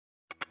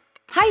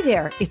Hi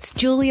there, it's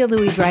Julia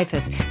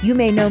Louis-Dreyfus. You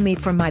may know me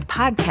from my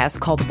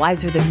podcast called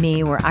Wiser Than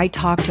Me, where I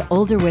talk to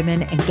older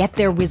women and get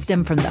their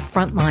wisdom from the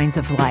front lines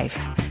of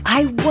life.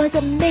 I was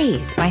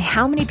amazed by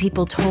how many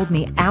people told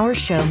me our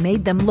show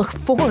made them look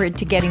forward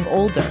to getting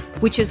older,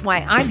 which is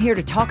why I'm here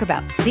to talk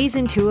about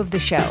season 2 of the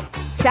show.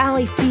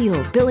 Sally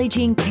Field, Billie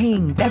Jean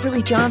King,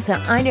 Beverly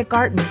Johnson, Ina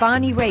Garten,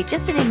 Bonnie Raitt,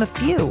 just to name a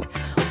few.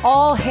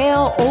 All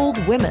hail old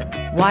women.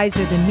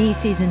 Wiser Than Me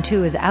season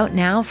 2 is out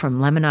now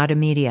from Lemonada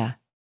Media.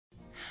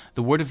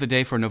 The word of the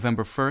day for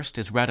November 1st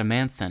is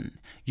rhadamanthine,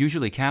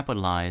 usually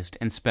capitalized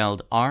and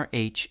spelled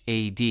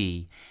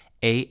rhadamanthine.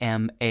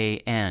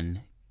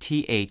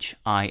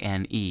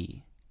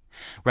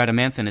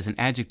 Rhadamanthine is an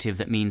adjective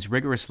that means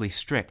rigorously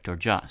strict or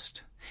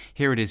just.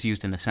 Here it is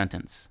used in a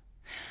sentence.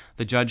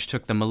 The judge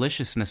took the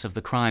maliciousness of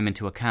the crime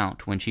into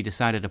account when she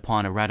decided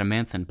upon a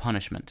rhadamanthine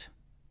punishment.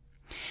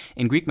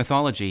 In Greek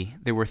mythology,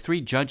 there were 3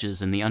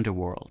 judges in the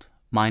underworld,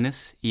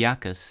 Minos,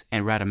 Aeacus,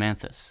 and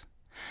Rhadamanthus.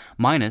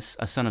 Minos,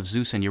 a son of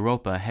Zeus and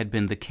Europa, had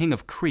been the king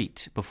of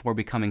Crete before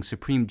becoming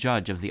supreme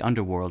judge of the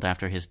underworld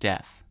after his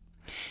death.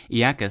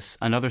 Aeacus,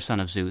 another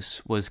son of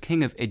Zeus, was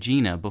king of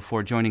Aegina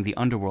before joining the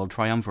underworld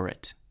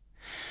triumvirate.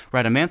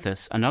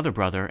 Rhadamanthus, another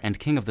brother and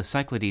king of the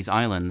Cyclades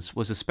Islands,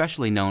 was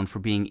especially known for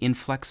being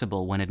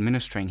inflexible when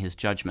administering his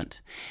judgment,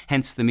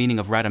 hence the meaning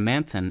of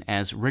rhadamanthine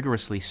as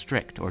rigorously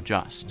strict or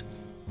just.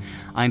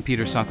 I'm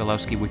Peter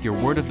Sokolowski with your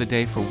Word of the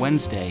Day for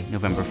Wednesday,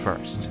 November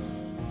 1st.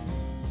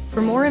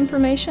 For more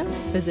information,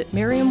 visit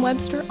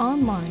Merriam-Webster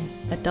online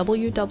at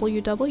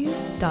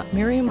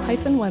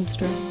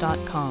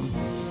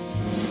www.merriam-webster.com.